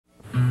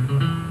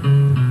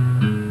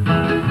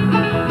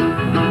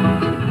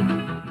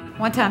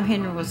One time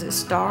Henry was at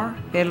Star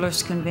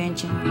Fiddlers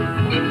Convention.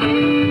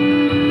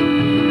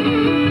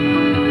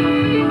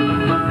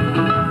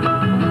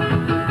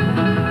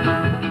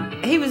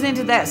 He was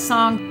into that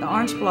song, The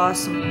Orange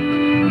Blossom.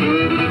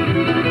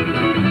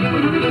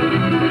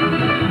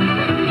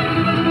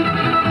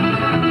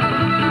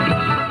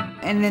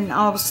 And then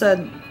all of a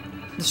sudden,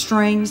 the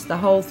strings, the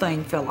whole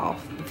thing fell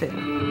off the fiddle.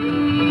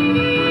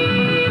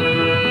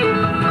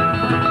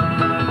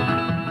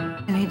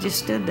 And he just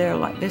stood there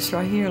like this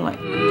right here, like.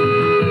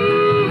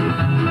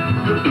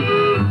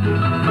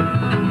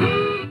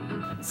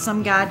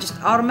 Some guy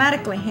just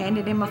automatically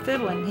handed him a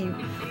fiddle and he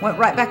went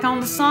right back on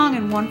the song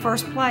and won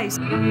first place.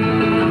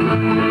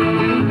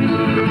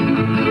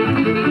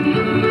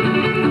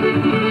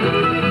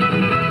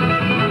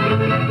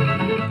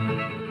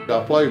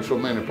 I played so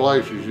many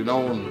places, you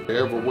know, and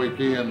every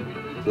weekend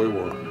we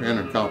were in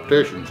a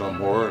competition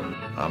somewhere. And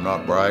I'm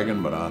not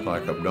bragging, but I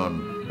think I've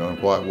done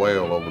quite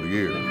well over the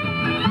years.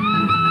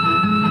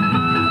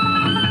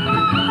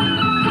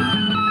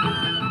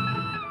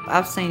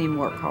 I've seen him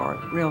work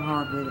hard, real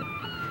hard with it.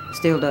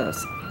 Still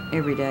does.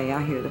 Every day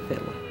I hear the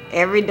fiddle.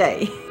 Every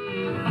day.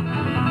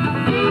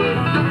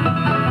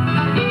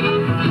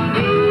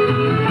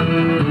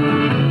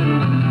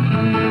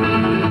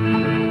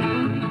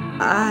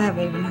 I have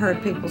even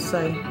heard people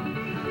say,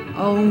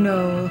 "Oh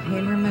no,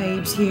 Henry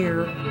Mabes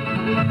here."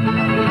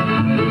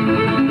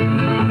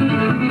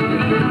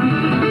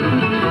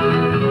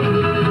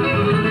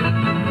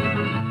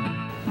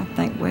 I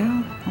think,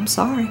 well, I'm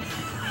sorry.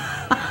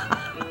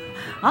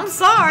 I'm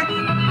sorry.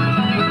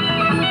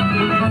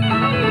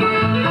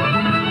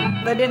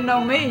 They didn't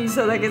know me,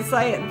 so they could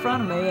say it in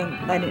front of me,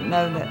 and they didn't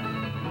know that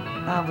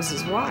I was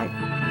his wife.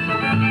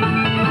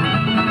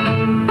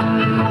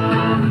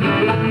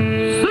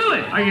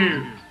 Silly, are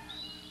you?